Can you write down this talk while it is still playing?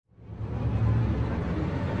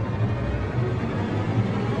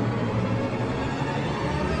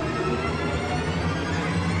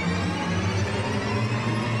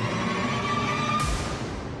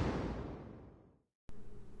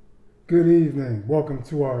Good evening. Welcome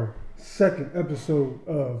to our second episode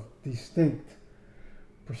of Distinct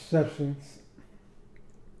Perceptions.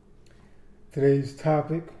 Today's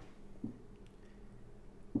topic,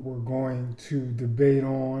 we're going to debate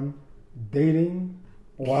on dating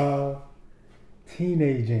while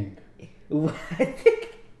teenaging. What?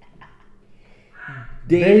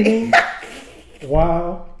 Dating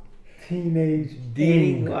while teenaging.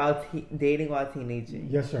 Dating while teenaging.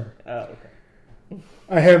 Yes, sir. Oh, okay.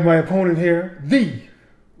 I have my opponent here, the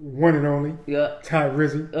one and only Yeah. Ty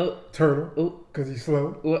Rizzy Turtle, because he's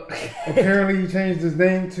slow. What? Apparently, he changed his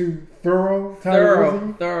name to Thorough Ty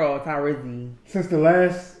Rizzy Thorough Ty Rizzy. since the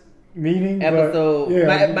last meeting. Episode.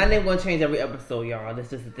 But, yeah, my name gonna change every episode, y'all. That's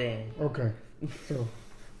just the thing. Okay. So,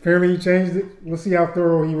 apparently, he changed it. We'll see how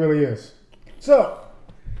thorough he really is. So,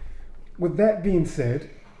 with that being said,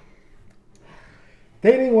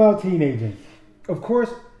 dating while teenaging. Of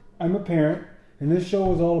course, I'm a parent, and this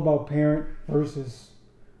show is all about parent versus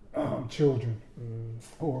children,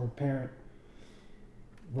 or parent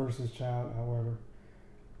versus child, however.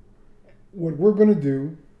 What we're going to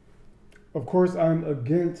do, of course, I'm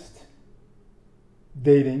against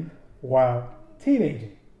dating while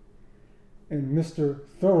teenaging. And Mr.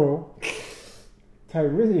 Thorough,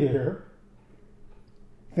 Tyrizzi here,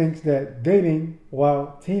 thinks that dating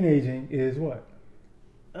while teenaging is what?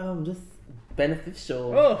 Just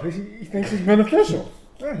beneficial. Oh, he thinks it's beneficial.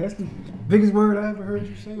 Yeah, that's the biggest word I ever heard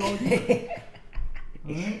you say all year.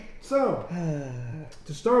 All right. So,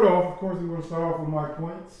 to start off, of course, we're going to start off with my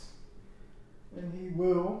points. And he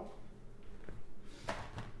will.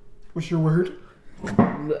 What's your word?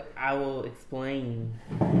 Look, I will explain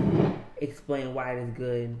why it is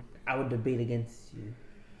good. I will debate against you.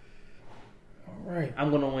 All right.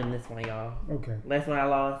 I'm gonna win this one, y'all. Okay. Last one I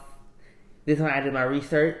lost. This one I did my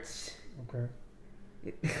research. Okay.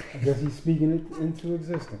 I guess he's speaking it into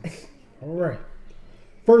existence. All right.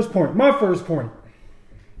 First point. My first point.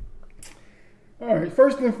 All right.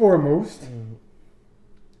 First and foremost,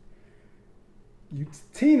 you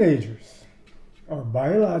teenagers are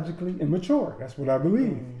biologically immature. That's what I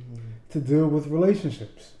believe. To deal with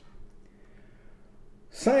relationships.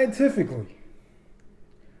 Scientifically,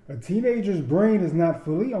 a teenager's brain is not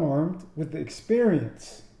fully armed with the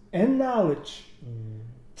experience and knowledge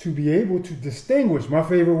to be able to distinguish, my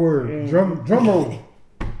favorite word, drum roll,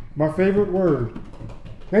 my favorite word.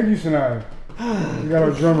 Thank you, Sanaya. We got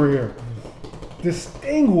our drummer here.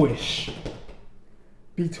 Distinguish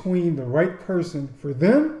between the right person for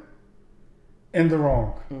them and the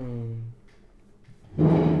wrong.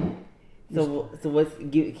 So what's?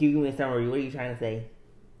 Can you give me a summary? What are you trying to say?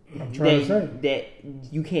 I'm trying to say that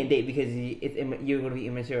you can't date because you're going to be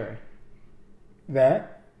immature.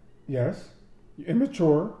 that, yes, you're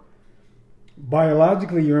immature.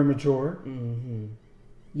 Biologically, you're immature.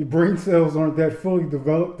 Your brain cells aren't that fully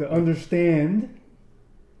developed to understand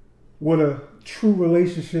what a true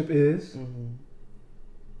relationship is.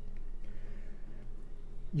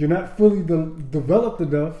 You're not fully developed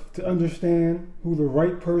enough to understand who the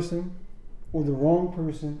right person or the wrong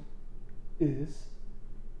person is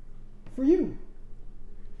for you.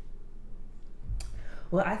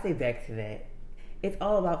 Well, I say back to that. It's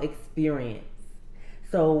all about experience.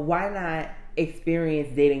 So why not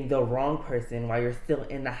experience dating the wrong person while you're still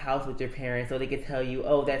in the house with your parents so they can tell you,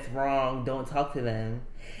 oh, that's wrong, don't talk to them,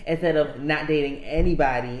 instead of not dating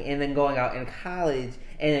anybody and then going out in college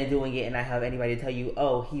and then doing it and not have anybody tell you,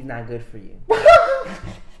 oh, he's not good for you.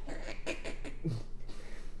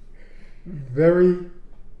 Very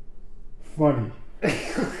funny.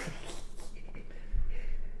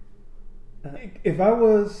 If I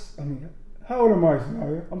was, how old am I,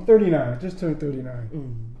 Sanaya? I'm 39. I just turned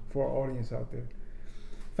 39 for our audience out there.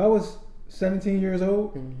 If I was 17 years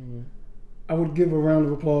old, I would give a round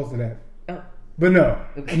of applause to that. Oh. But no,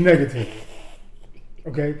 negative.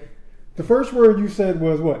 Okay? The first word you said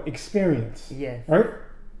was what? Experience. Yes. Right?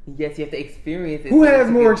 Yes, you have to experience it. Who has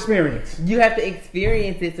more experience? You have to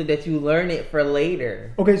experience it so that you learn it for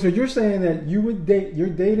later. Okay, so you're saying that you're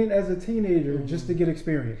dating as a teenager just to get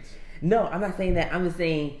experience. No, I'm not saying that. I'm just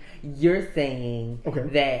saying you're saying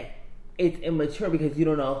that it's immature because you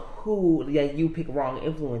don't know who, like, you pick wrong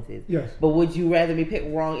influences. Yes. But would you rather me pick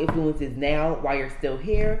wrong influences now while you're still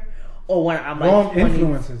here, or when I'm wrong like 20,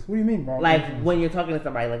 influences? What do you mean wrong like influences? when you're talking to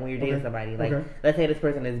somebody, like when you're dating somebody, like let's say this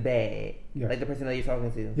person is bad, like the person that you're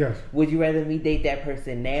talking to. Yes. Would you rather me date that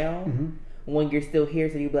person now when you're still here,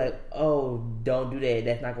 so you'd be like, oh, don't do that,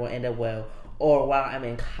 that's not going to end up well, or while I'm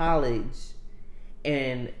in college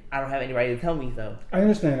and I don't have anybody to tell me so? I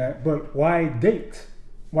understand that, but why date?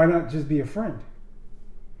 Why not just be a friend?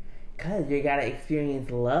 Cause you gotta experience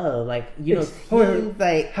love, like teens,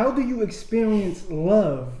 like how do you experience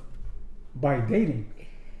love by dating?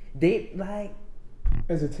 They like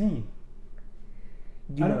as a teen.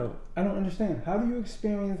 I don't understand. How do you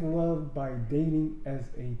experience love by dating as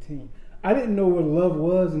a teen? I didn't know what love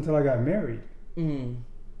was until I got married. Mm.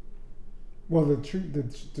 Well, the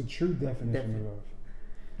true definition of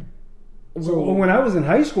love. So when I was in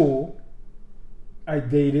high school, I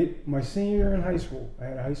dated my senior year in high school. I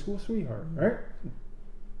had a high school sweetheart, right?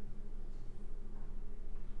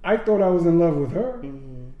 I thought I was in love with her.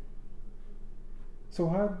 Mm-hmm. So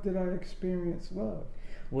how did I experience love?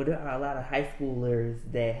 Well, there are a lot of high schoolers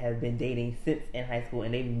that have been dating since in high school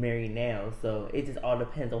and they've married now. So it just all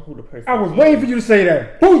depends on who the person is. I was waiting for you to say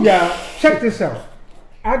that. Booyah! Check this out.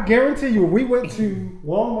 I guarantee you, we went to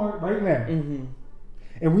Walmart right now, mm-hmm.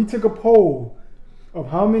 and we took a poll of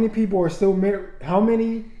how many people are still married, how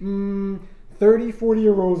many 30,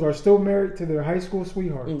 40-year-olds are still married to their high school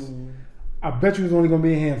sweethearts. Mm-hmm. I bet you it's only going to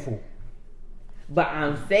be a handful. But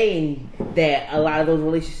I'm saying that a lot of those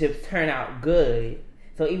relationships turn out good.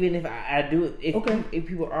 So even if I do, if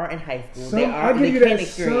people are in high school, they can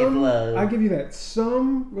experience love. I give you that.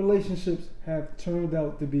 Some relationships have turned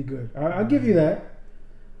out to be good. I give you that.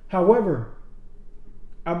 However,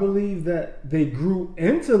 I believe that they grew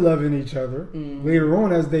into loving each other later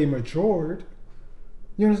on as they matured.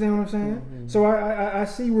 You understand what I'm saying? Mm-hmm. So I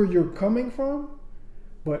see where you're coming from,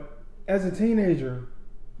 but as a teenager,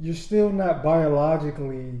 you're still not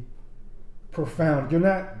biologically profound. You're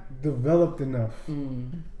not developed enough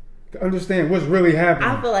to understand what's really happening.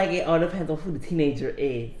 I feel like it all depends on who the teenager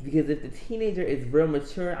is. Because if the teenager is real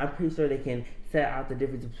mature, I'm pretty sure they can set out the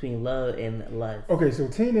difference between love and lust. Okay, so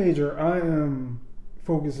teenager, I am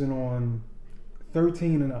focusing on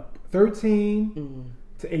 13 and up. 13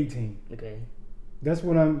 to 18. Okay. That's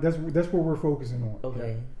what we're focusing on.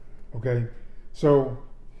 Okay. Okay. So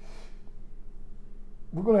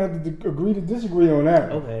we're gonna have to agree to disagree on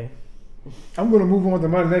that. Okay. I'm gonna move on to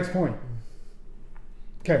my next point.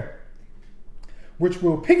 Okay. Which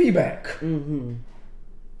will piggyback on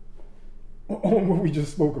what we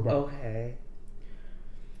just spoke about. Okay.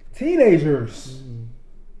 Teenagers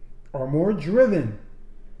are more driven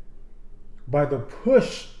by the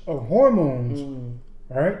push of hormones,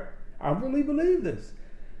 right? I really believe this.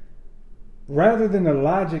 Rather than the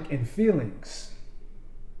logic and feelings.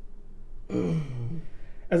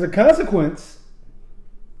 As a consequence,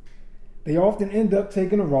 they often end up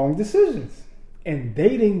taking the wrong decisions and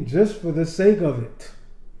dating just for the sake of it.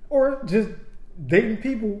 Or just dating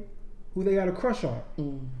people who they got a crush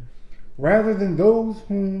on. Rather than those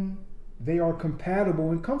whom they are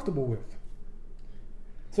compatible and comfortable with.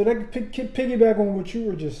 So that can piggyback on what you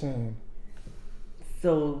were just saying.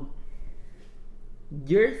 So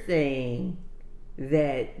you're saying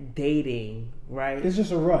that dating, right? It's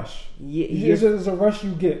just a rush. Yeah, it's a rush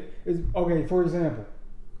you get. Okay, for example,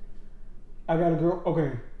 I got a girl.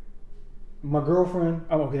 Okay, my girlfriend.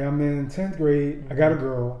 I'm in 10th grade. I got a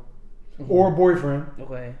girl or a boyfriend.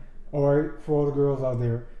 Okay. All right, for all the girls out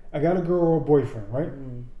there, I got a girl or a boyfriend. Right?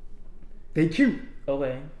 They cute.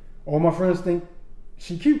 Okay. All my friends think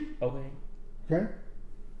she cute. Okay.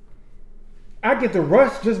 I get the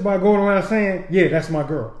rush just by going around saying, "Yeah, that's my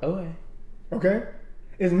girl." Okay.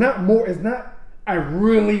 It's not. I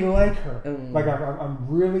really like her. Like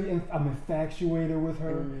I'm infatuated with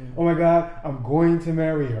her. Oh my God, I'm going to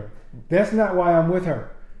marry her. That's not why I'm with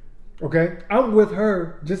her. Okay, I'm with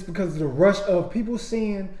her just because of the rush of people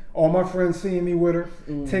seeing, all my friends seeing me with her,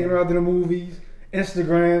 taking her out to the movies,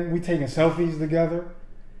 Instagram, we taking selfies together.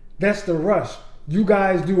 That's the rush. You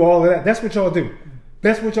guys do all of that. That's what y'all do.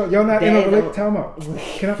 That's what y'all not in a relationship. Time out.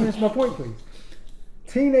 Can I finish my point, please?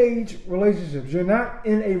 Teenage relationships. You're not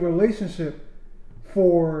in a relationship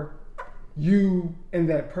for you and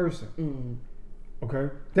that person. Okay?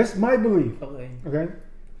 That's my belief. Okay?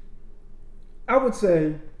 I would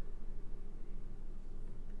say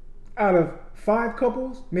out of 5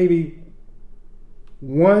 couples, maybe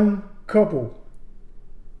 1 couple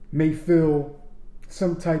may feel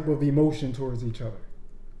some type of emotion towards each other.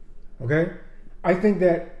 Okay? I think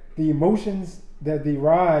that the emotions that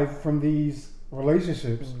derive from these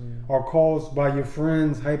relationships are caused by your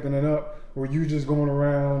friends hyping it up, or you just going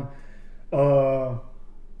around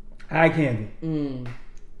eye candy.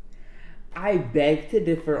 I beg to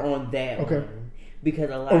differ on that. Okay. One. Because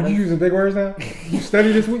a lot of... you using big words now? You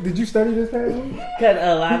study this week? Did you study this past week? Because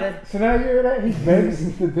a lot of... So now you hear that? He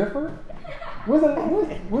begs to differ? When's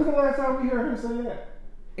the last time we heard him say that?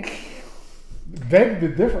 Beg to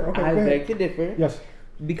differ. Okay. I beg to differ. Yes.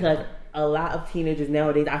 Because a lot of teenagers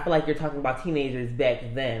nowadays. I feel like you're talking about teenagers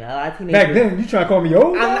back then. A lot of teenagers Back then, you trying to call me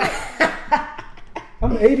old?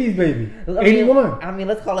 I'm I'm an 80s baby. 81. I mean,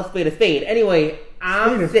 let's call a spade a spade. Anyway,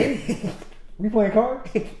 I'm saying we playing cards?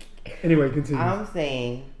 Anyway, continue. I'm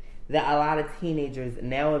saying that a lot of teenagers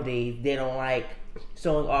nowadays, they don't like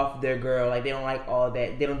showing off their girl. Like, they don't like all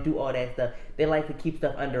that. They don't do all that stuff. They like to keep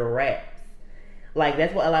stuff under wraps. Like,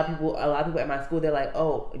 that's what a lot of people at my school, they're like,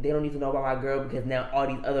 oh, they don't need to know about my girl because now all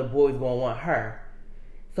these other boys gonna want her.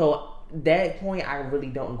 So that point I really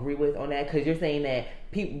don't agree with on that, because you're saying that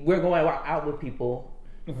we're going out with people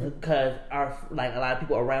because a lot of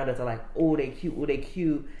people around us are like, oh, they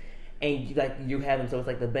cute, and you have them, so it's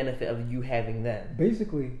like the benefit of you having them.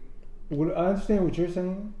 Basically, I understand what you're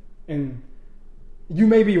saying, and you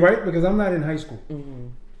may be right because I'm not in high school. Mm-hmm.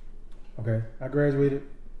 Okay, I graduated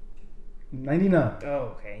 99.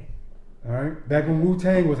 Oh, okay. All right, back when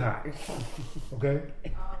Wu-Tang was hot. Okay,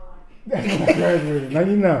 that's when I graduated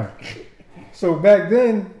 99. So back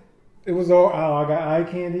then, it was all, I got eye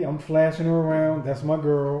candy. I'm flashing her around. That's my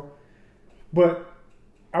girl. But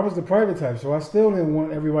I was the private type, so I still didn't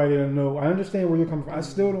want everybody to know. I understand where you're coming from.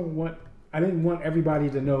 I didn't want everybody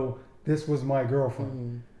to know this was my girlfriend.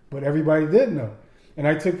 Mm-hmm. But everybody did know. And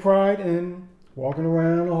I took pride in walking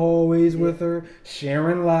around the hallways with her,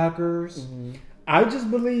 sharing lockers. Mm-hmm. I just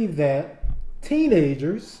believe that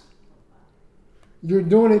teenagers, you're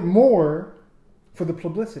doing it more for the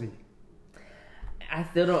publicity. I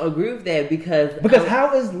still don't agree with that because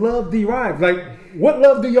how is love derived? Like, what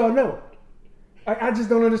love do y'all know? I just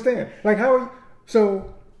don't understand. Like, how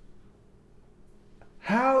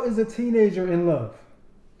is a teenager in love?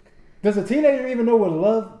 Does a teenager even know what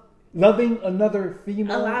loving another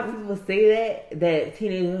female? A lot of people say that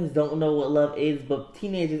teenagers don't know what love is, but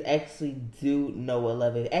teenagers actually do know what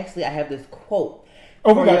love is. Actually, I have this quote.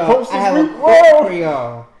 Oh, we got quotes this week? I have a quote for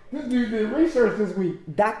y'all. This dude did research this week.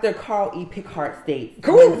 Dr. Carl E. Pickhart states,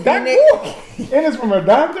 cool. That's cool. And it's from a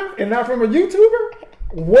doctor and not from a YouTuber?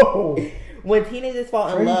 Whoa. When teenagers fall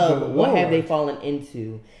in Praise love, the what Lord. have they fallen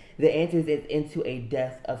into? The answer is into a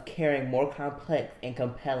depth of caring more complex and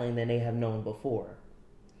compelling than they have known before.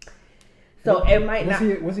 So it might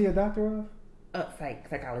Was he a doctor of?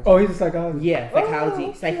 Psychology. Oh, he's a psychologist. Yeah, psychology. Oh,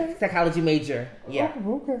 okay. Psychology major. Yeah.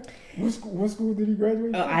 Oh, okay. What school did he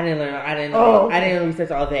graduate from? I didn't learn. I didn't. Oh, okay. I didn't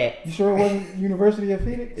research all that. You sure it wasn't University of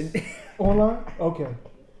Phoenix? Online? Okay.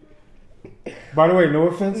 By the way, no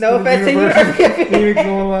offense No to the offense to University of University. Phoenix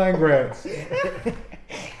online grads.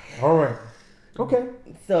 All right. Okay.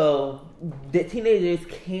 So the teenagers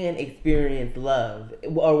can experience love,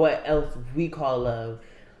 or what else we call love,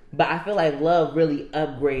 but I feel like love really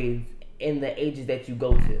upgrades in the ages that you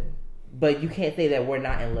go to. But you can't say that we're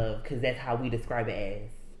not in love, because that's how we describe it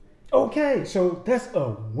as. Okay, so that's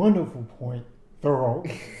a wonderful point. Thorough.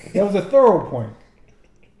 That was a thorough point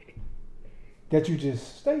that you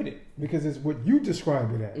just stated, because it's what you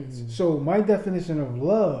describe it as. Mm-hmm. So my definition of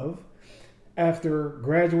love, after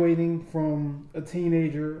graduating from a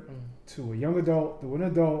teenager to a young adult to an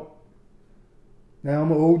adult, now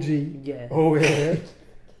I'm an OG. Yes. Oh yeah.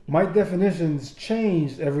 My definitions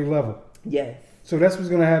changed every level. Yes. So that's what's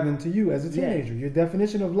going to happen to you as a teenager. Your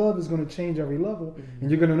definition of love is going to change every level,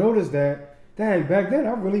 and you're going to notice that, dang, back then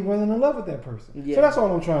I really wasn't in love with that person. Yeah. So that's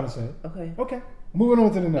all I'm trying to say. Okay. Okay. Moving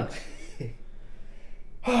on to the next.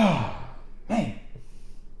 Man.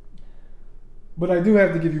 But I do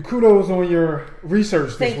have to give you kudos on your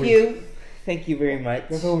research this week. Thank you. Thank you very much.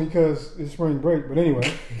 That's only because it's spring break. But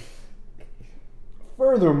anyway.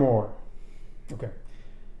 Furthermore, okay.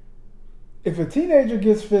 If a teenager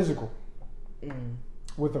gets physical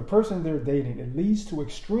with a person they're dating, it leads to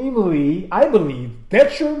extremely, I believe,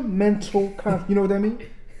 detrimental. You know what that means?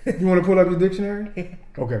 You want to pull up your dictionary?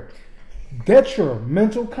 Okay.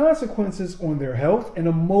 Detrimental consequences on their health and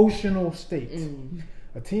emotional state.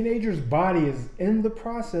 A teenager's body is in the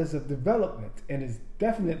process of development and is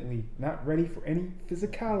definitely not ready for any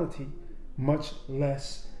physicality, much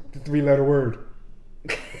less the three-letter word.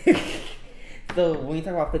 So when you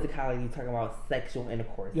talk about physicality, you're talking about sexual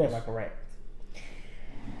intercourse. Yes. Am I correct?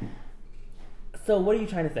 So what are you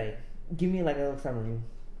trying to say? Give me like a little summary.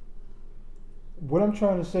 What I'm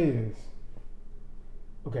trying to say is,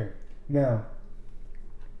 okay, now,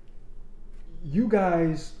 you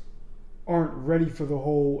guys aren't ready for the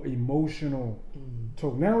whole emotional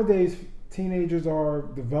talk. Nowadays, teenagers are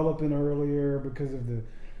developing earlier because of the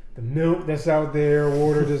milk that's out there,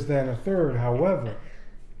 water, this, that, and a third. However,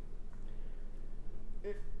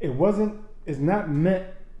 it's not meant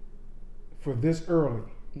for this early,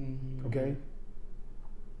 okay?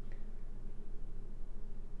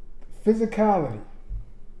 Physicality,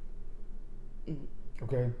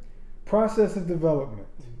 okay? process of development,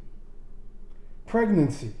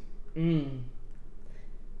 pregnancy,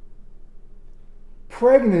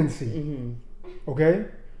 okay,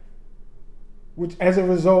 which as a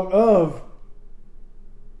result of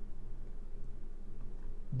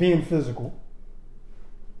being physical,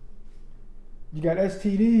 you got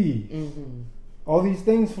STDs, all these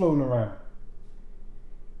things floating around.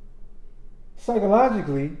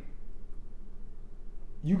 Psychologically,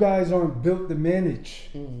 you guys aren't built to manage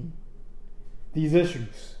these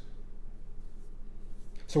issues.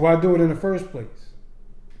 So why do it in the first place?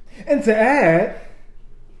 And to add,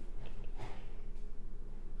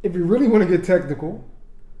 if you really want to get technical,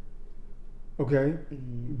 okay,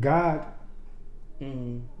 God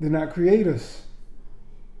did not create us,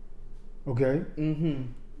 okay,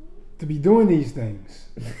 to be doing these things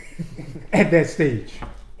at that stage.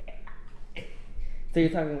 So you're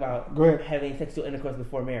talking about Go ahead. having sexual intercourse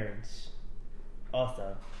before marriage,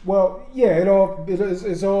 also. Well, yeah,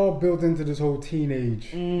 it's all built into this whole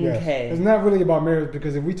teenage. Yes. Okay. It's not really about marriage,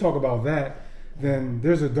 because if we talk about that, then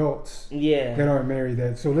there's adults that aren't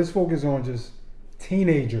married. So let's focus on just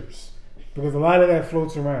teenagers, because a lot of that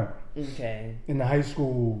floats around. Okay. In the high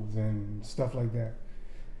schools and stuff like that.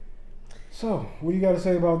 So, what do you got to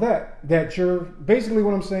say about that? That you're basically,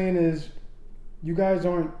 what I'm saying is, you guys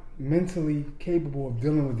aren't mentally capable of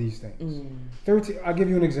dealing with these things. 13. I'll give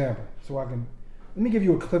you an example, so let me give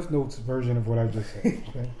you a Cliff Notes version of what I just said.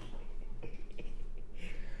 Okay.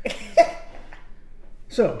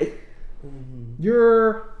 So,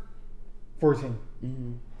 you're 14.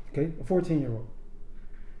 Okay, a 14-year-old.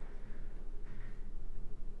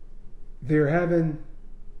 They're having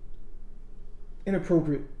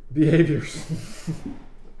inappropriate behaviors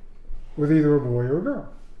with either a boy or a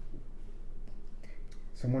girl.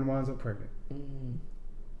 Someone winds up pregnant.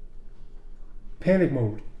 Panic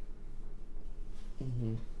mode.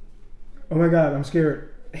 Oh my God, I'm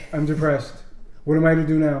scared. I'm depressed. What am I to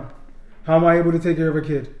do now? How am I able to take care of a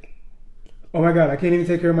kid? Oh my God, I can't even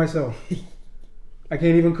take care of myself. I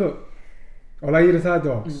can't even cook. All I eat is hot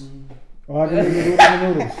dogs. All I can eat is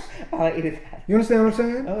noodles. All I eat is You understand what I'm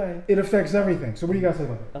saying? Okay. It affects everything. So what do you got to say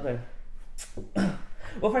about that? Okay.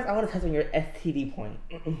 Well, first I want to touch on your STD point.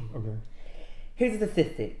 Okay. Here's a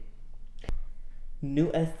statistic.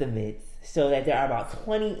 New estimates show that there are about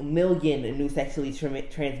 20 million new sexually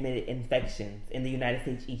transmitted infections in the United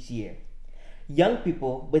States each year. Young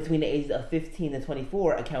people between the ages of 15 and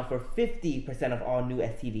 24 account for 50% of all new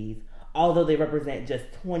STDs, although they represent just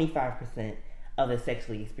 25% of the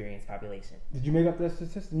sexually experienced population. Did you make up that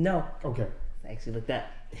statistic? No. Okay. I actually looked up.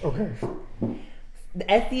 Okay. The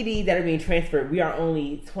STDs that are being transferred, we are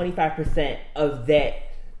only 25% of that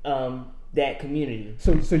community.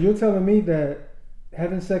 So you're telling me that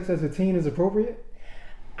having sex as a teen is appropriate?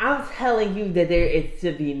 I'm telling you that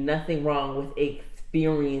should be nothing wrong with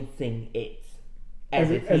experiencing it as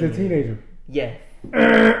a teenager. Yes.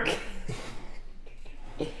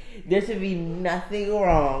 There should be nothing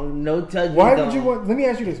wrong, no judgment. Let me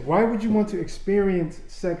ask you this. Why would you want to experience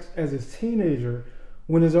sex as a teenager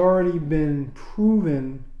when it's already been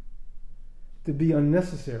proven to be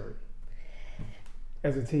unnecessary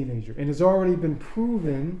as a teenager? And it's already been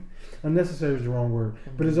proven, unnecessary is the wrong word,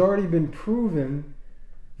 but it's already been proven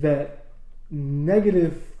that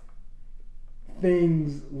negative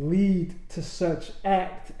things lead to such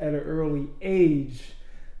act at an early age.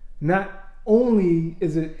 Not only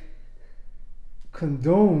is it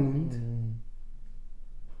condoned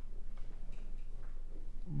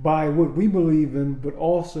by what we believe in, but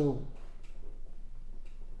also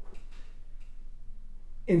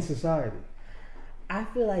in society. I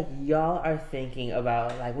feel like y'all are thinking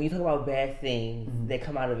about, like, when you talk about bad things that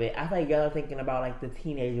come out of it, I feel like y'all are thinking about, like, the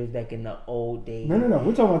teenagers back in the old days. No.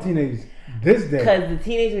 We're talking about teenagers this day. Because the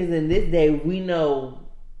teenagers in this day, we know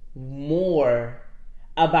more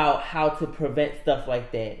about how to prevent stuff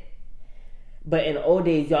like that. But in the old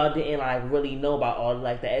days, y'all didn't like really know about all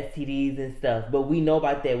like the STDs and stuff. But we know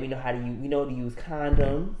about that. We know how to use. We know to use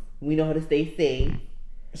condoms. We know how to stay safe.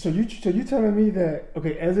 So you telling me that,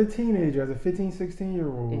 okay, as a teenager, as a 15,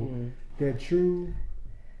 16-year-old, that you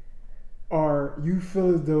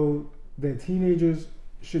feel as though that teenagers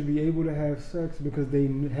should be able to have sex because they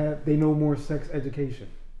know more sex education.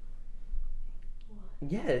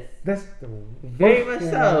 Yes, that's the very much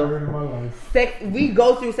so. I heard in my life. Sex. We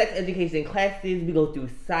go through sex education classes. We go through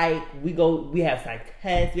psych. We have psych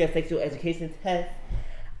tests. We have sexual education tests.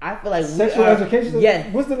 I feel like sexual education.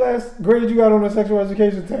 Yes. What's the last grade you got on the sexual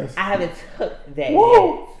education test? I haven't took that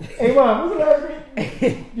Whoa. yet. Hey, Mom, what's the last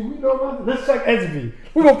grade? Do we know about this? Let's check ESB.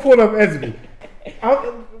 We're gonna pull up ESB.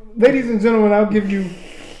 Ladies and gentlemen, I'll give you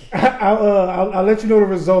I'll let you know the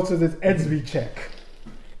results of this Edsby check.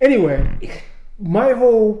 Anyway, my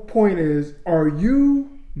whole point is: are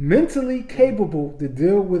you mentally capable to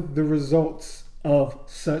deal with the results of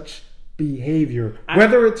such behavior,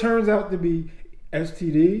 whether it turns out to be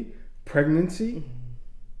STD, pregnancy?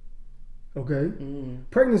 Okay,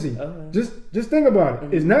 pregnancy. Just think about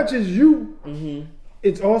it. It's not just you.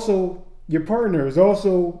 It's also your partner. It's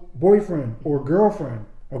also boyfriend or girlfriend.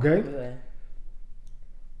 Okay,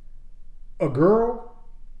 a girl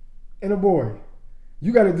and a boy.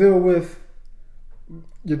 You got to deal with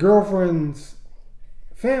your girlfriend's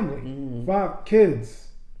family, 5 kids.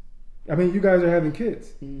 I mean, you guys are having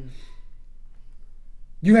kids.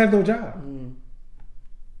 You have no job.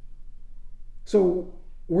 So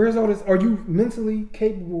where's all this? Are you mentally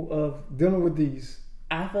capable of dealing with these?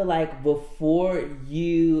 I feel like before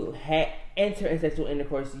you enter in sexual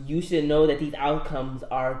intercourse, you should know that these outcomes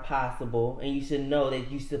are possible, and you should know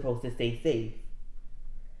that you're supposed to stay safe.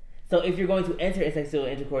 So if you're going to enter in sexual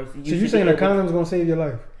intercourse, you're saying a condom is going to save your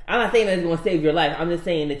life? I'm not saying that it's going to save your life. I'm just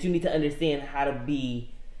saying that you need to understand how to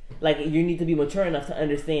be, like, you need to be mature enough to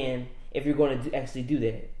understand if you're going to actually do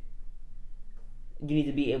that. You need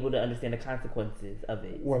to be able to understand the consequences of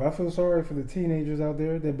it. Well, I feel sorry for the teenagers out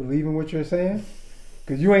there that believe in what you're saying,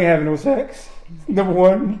 because you ain't having no sex. Number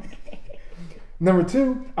one. Number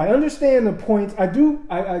two, I understand the points. I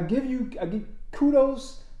give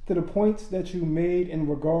kudos to the points that you made in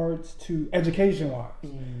regards to education-wise,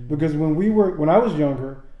 because when I was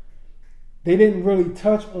younger, they didn't really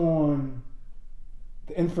touch on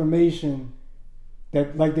the information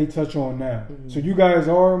that like they touch on now. So you guys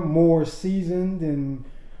are more seasoned and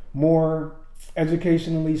more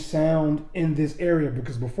educationally sound in this area,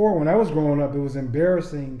 because before, when I was growing up, it was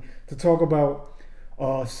embarrassing to talk about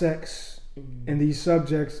sex and these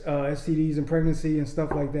subjects, STDs and pregnancy and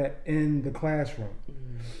stuff like that in the classroom.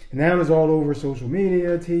 And now it's all over social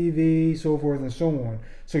media, TV, so forth and so on.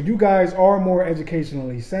 So you guys are more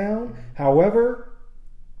educationally sound. However,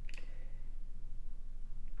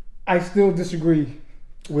 I still disagree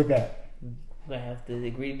with that. We're going to have to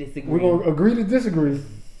agree to disagree. We're going to agree to disagree.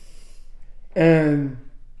 And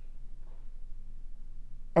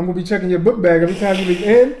I'm going to be checking your book bag every time you leave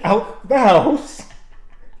in, out the house.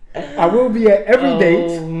 I will be at every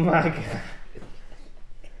date. Oh my God.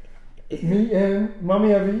 Me and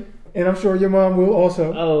Mommy Evie, and I'm sure your mom will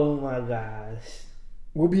also. Oh my gosh.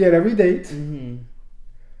 We'll be at every date.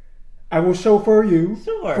 I will chauffeur you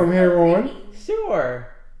from here on.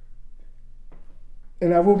 Sure.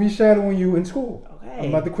 And I will be shadowing you in school. Okay. I'm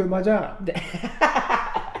about to quit my job.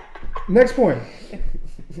 Next point.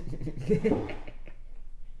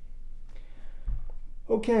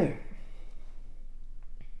 Okay.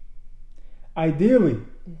 Ideally,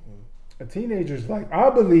 a teenager's life, I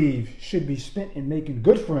believe, should be spent in making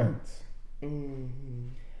good friends,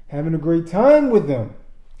 having a great time with them,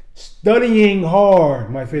 studying hard.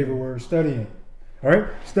 My favorite word, studying. All right,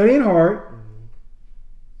 studying hard,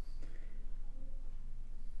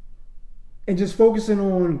 and just focusing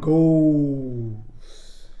on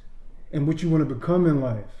goals and what you want to become in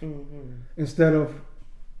life, instead of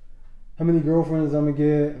how many girlfriends I'm gonna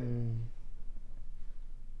get.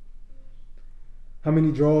 How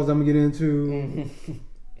many draws I'm gonna get into?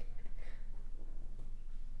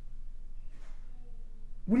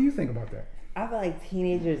 What do you think about that? I feel like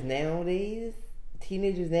teenagers now,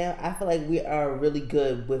 I feel like we are really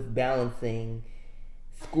good with balancing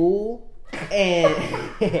school and.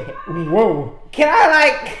 Whoa! Can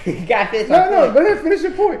I got this? No, go ahead, finish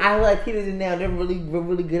your point. I feel like teenagers now, we're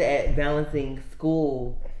really good at balancing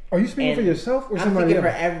school. Are you speaking for yourself or I'm somebody else? For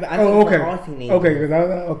everybody. I'm speaking for all teenagers.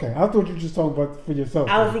 Okay, I thought you were just talking about for yourself.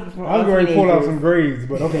 I was thinking for all I was going to pull out teenagers. some grades,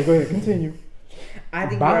 but okay, go ahead, continue. I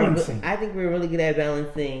think we're really good at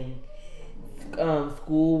balancing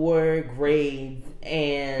schoolwork, grades,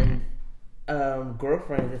 and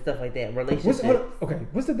girlfriends and stuff like that. Relationships.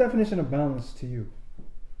 What's the definition of balance to you?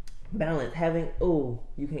 Balance,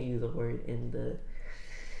 you can't use a word in the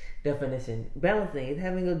definition. Balancing is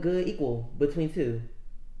having a good equal between two.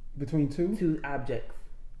 Between two? Two objects.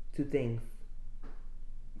 Two things.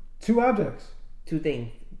 Two objects? Two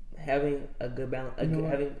things. Having a good balance.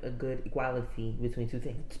 Having a good equality between two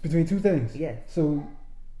things. Between two things? Yes. So,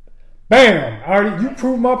 bam! You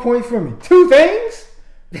proved my point for me. Two things?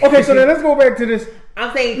 Okay, so then let's go back to this.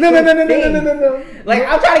 I'm saying no. Like,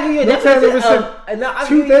 I'm trying to give you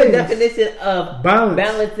a definition of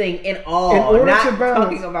balancing in all. In order not to balance,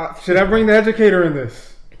 talking about. Should I bring the educator in this?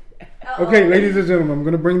 Okay, ladies and gentlemen, I'm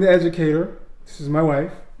going to bring the educator. This is my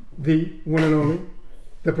wife, the one and only,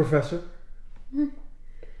 the professor.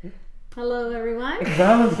 Hello, everyone.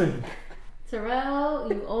 Balancing.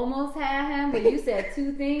 Terrell, you almost had him, but you said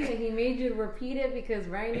two things and he made you repeat it because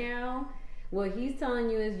right now, what he's telling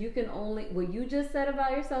you is what you just said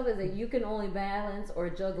about yourself is that you can only balance or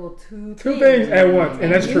juggle two things at once,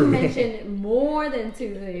 and that's true. You mentioned more than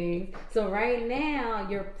two things. So right now,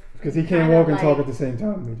 you're... Because he can't walk and talk at the same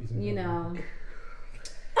time, ladies. You know...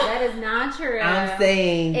 That is not true. I'm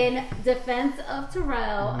saying... In defense of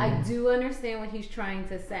Terrell, I do understand what he's trying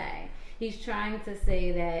to say. He's trying to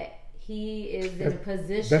say that he is in a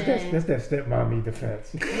position... That's that stepmommy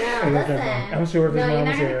defense. No, listen. I'm sure if his mom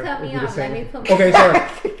was there... You're not going to cut me off. Let me put my... Okay,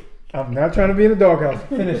 sorry. I'm not trying to be in the doghouse.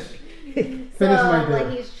 Finish. So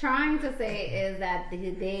what he's trying to say is that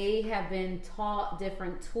they have been taught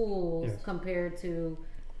different tools compared to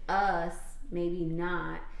us, maybe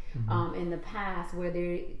not. In the past, where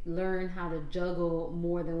they learn how to juggle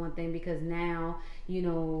more than one thing, because now, you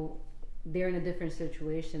know, they're in a different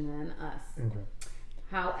situation than us. Okay.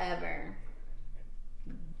 However,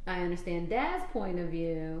 I understand Dad's point of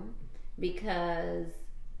view, because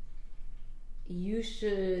you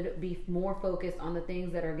should be more focused on the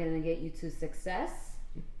things that are going to get you to success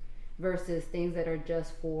versus things that are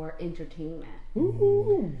just for entertainment.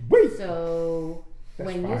 Ooh, wait. So...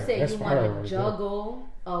 When you say you want to juggle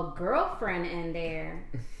a girlfriend in there,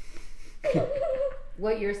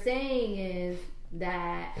 what you're saying is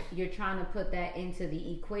that you're trying to put that into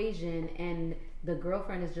the equation, and the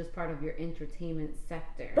girlfriend is just part of your entertainment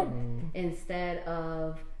sector. Instead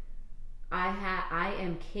of, I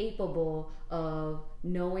am capable of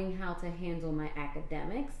knowing how to handle my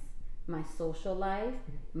academics, my social life,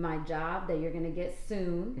 my job that you're going to get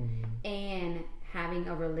soon, and having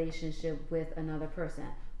a relationship with another person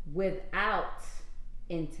without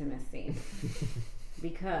intimacy.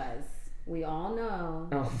 Because we all know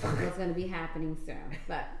what's going to be happening soon.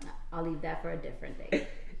 But I'll leave that for a different day.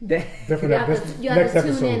 You have to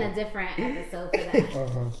tune in a different episode for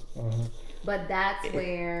that. But that's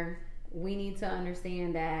where we need to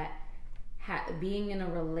understand that being in a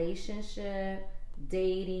relationship,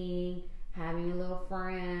 dating, having a little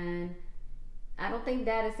friend, I don't think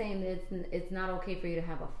Dad is saying that it's not okay for you to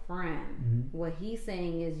have a friend. What he's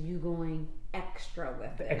saying is you going extra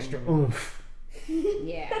with it. Extra oomph.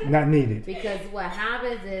 Yeah. Not needed. Because what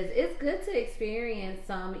happens is it's good to experience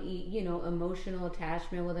some, emotional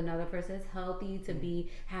attachment with another person. It's healthy to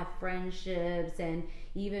have friendships and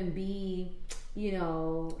even be,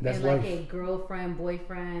 That's in like life. a girlfriend,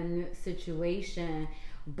 boyfriend situation.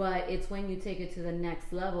 But it's when you take it to the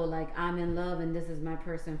next level, like I'm in love and this is my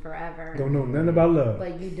person forever. Don't know nothing about love.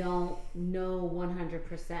 But you don't know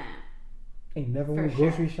 100%. Ain't never went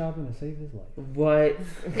grocery shopping to save his life. What?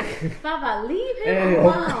 Papa, leave him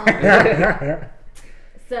alone.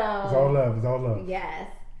 So it's all love. It's all love. Yes.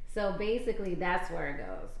 So basically, that's where it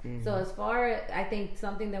goes. So as far as I think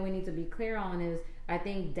something that we need to be clear on is, I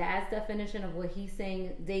think Dad's definition of what he's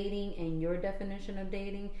saying dating and your definition of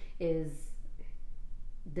dating is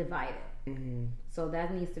divided. So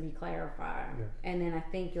that needs to be clarified. And then I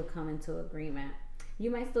think you'll come into agreement.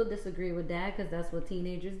 You might still disagree with Dad because that's what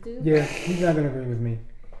teenagers do. Yeah, he's not going to agree with me.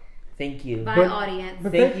 Thank you. Bye, audience.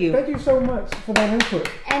 But thank you. Thank you so much for that input.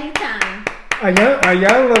 Anytime.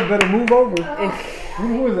 Ayala better move over.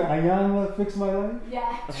 Who is it? Ayala Fix My Life?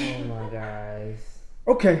 Yeah. Oh my gosh.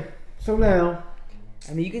 Okay, so now.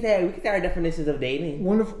 I mean, we could have our definitions of dating.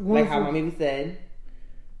 Like how Mommy said.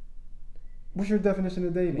 What's your definition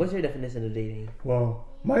of dating? What's your definition of dating? Well,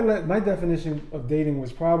 my definition of dating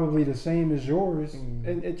was probably the same as yours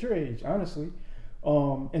at your age, honestly.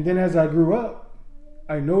 And then as I grew up,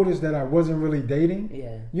 I noticed that I wasn't really dating.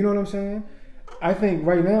 Yeah. You know what I'm saying? I think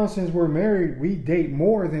right now, since we're married, we date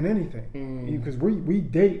more than anything. Because we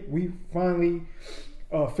date. We finally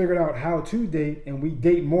figured out how to date, and we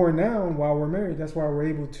date more now while we're married. That's why we're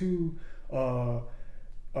able to...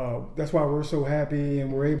 that's why we're so happy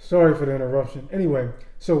and we're able... Sorry for the interruption. Anyway,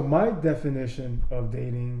 so my definition of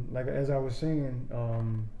dating, like as I was saying,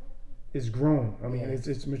 is grown. I mean,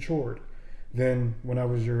 it's matured than when I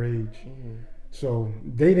was your age. So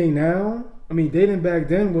dating now, dating back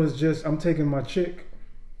then was just, I'm taking my chick,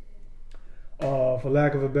 for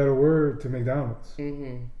lack of a better word, to McDonald's.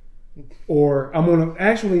 Or I'm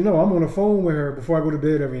on a phone with her before I go to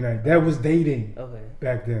bed every night. That was dating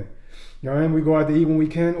back then. You know what I mean? We go out to eat when we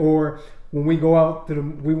can, or when we go out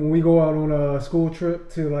when we go out on a school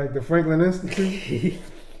trip to like the Franklin Institute,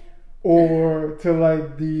 or to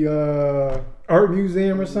like the art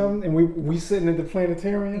museum or something, and we sitting at the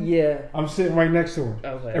planetarium. Yeah, I'm sitting right next to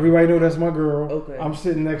her. Everybody know that's my girl. I'm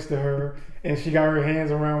sitting next to her, and she got her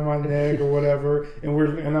hands around my neck or whatever,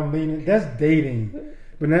 and I'm leaning. That's dating.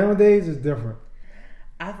 But nowadays it's different.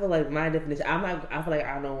 I feel like my definition. I feel like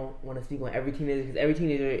I don't want to speak on every teenager because every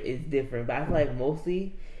teenager is different. But I feel like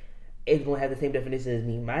mostly it's gonna have the same definition as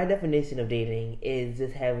me. My definition of dating is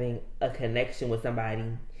just having a connection with somebody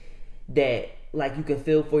that like you can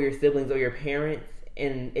feel for your siblings or your parents,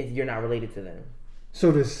 and you're not related to them.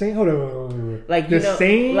 So the same, hold on. Like the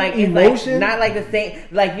same like emotion, like, not like the same.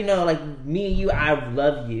 Like like me and you, I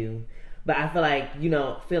love you, but I feel like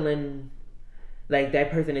feeling like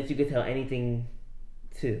that person that you could tell anything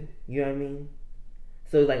to. You know what I mean?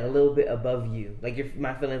 So it's like a little bit above you. Like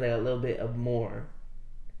my feelings like a little bit of more.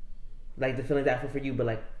 Like the feelings I feel for you, but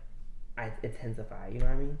like I intensify. You know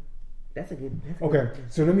what I mean? That's a good.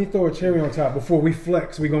 So let me throw a cherry on top before we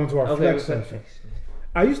flex. We go into our flex flex section.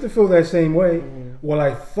 I used to feel that same way. Well,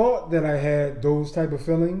 I thought that I had those type of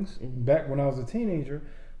feelings back when I was a teenager,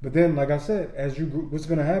 but then, like I said, as you what's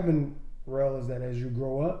going to happen, Rel, is that as you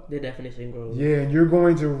grow up, the definition grows. Yeah, and you're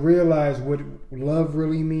going to realize what love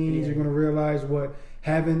really means. You're going to realize what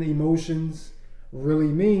having emotions really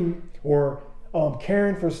mean, or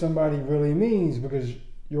caring for somebody really means, because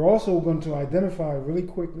you're also going to identify really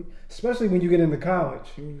quickly, especially when you get into college,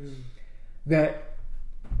 that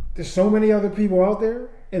there's so many other people out there,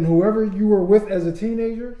 and whoever you were with as a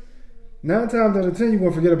teenager, 9 times out of 10 you're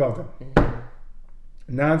going to forget about them.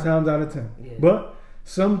 9 times out of 10. Yeah. But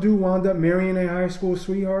some do wind up marrying their high school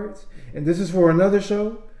sweethearts, and this is for another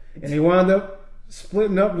show, and they wind up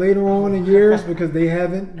splitting up later on in years because they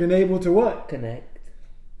haven't been able to what? Connect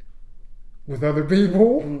with other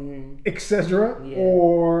people, etc. Yeah.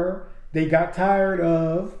 Or they got tired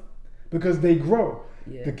of, because they grow.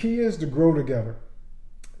 Yeah. The key is to grow together.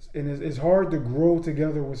 And it's hard to grow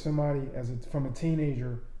together with somebody from a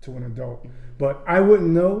teenager to an adult. But I wouldn't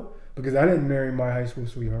know because I didn't marry my high school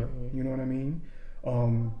sweetheart. You know what I mean?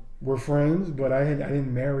 We're friends, but I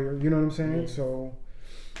didn't marry her. You know what I'm saying? So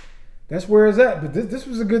that's where it's at. But this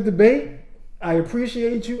was a good debate. I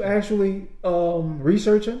appreciate you actually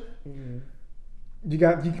researching. You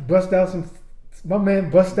bust out some. My man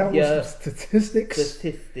bust out with some statistics,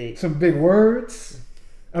 some big words.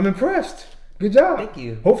 I'm impressed. Good job. Thank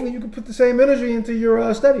you. Hopefully you can put the same energy into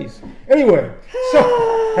your studies. Anyway, so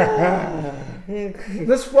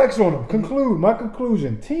let's flex on them. My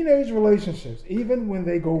conclusion. Teenage relationships, even when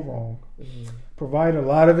they go wrong, provide a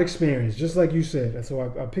lot of experience, just like you said. And so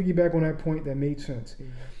I piggyback on that point that made sense.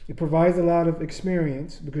 It provides a lot of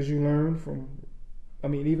experience because you learn from,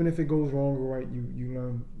 even if it goes wrong or right, you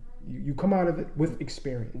learn, you come out of it with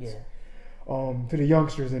experience. Yeah. To the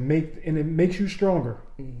youngsters, and it makes you stronger.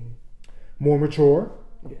 More mature,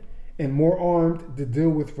 and more armed to deal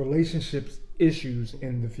with relationships issues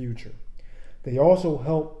in the future. They also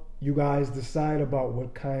help you guys decide about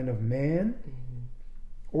what kind of man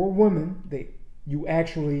or woman you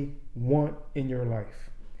actually want in your life.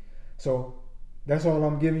 So that's all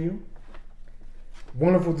I'm giving you.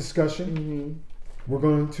 Wonderful discussion. We're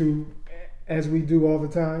going to, as we do all the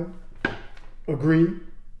time, agree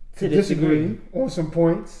to disagree on some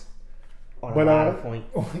points. On a lot of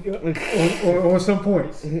points. on some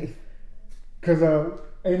points. Because,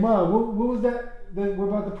 hey, Mom, what was that we're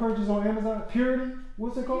about to purchase on Amazon? Purity?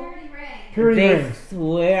 What's it called? Purity rings. They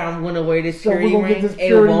swear I'm going to wear this purity ring.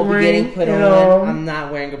 It won't be getting put on. I'm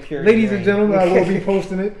not wearing a purity ring. Ladies and gentlemen, I will be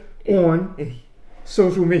posting it on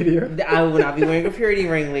social media. I will not be wearing a purity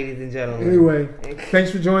ring, ladies and gentlemen. Anyway, thanks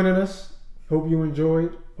for joining us. Hope you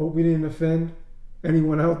enjoyed. Hope we didn't offend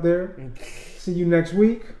anyone out there. See you next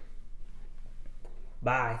week.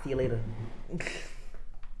 Bye. See you later.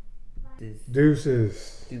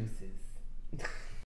 Deuces.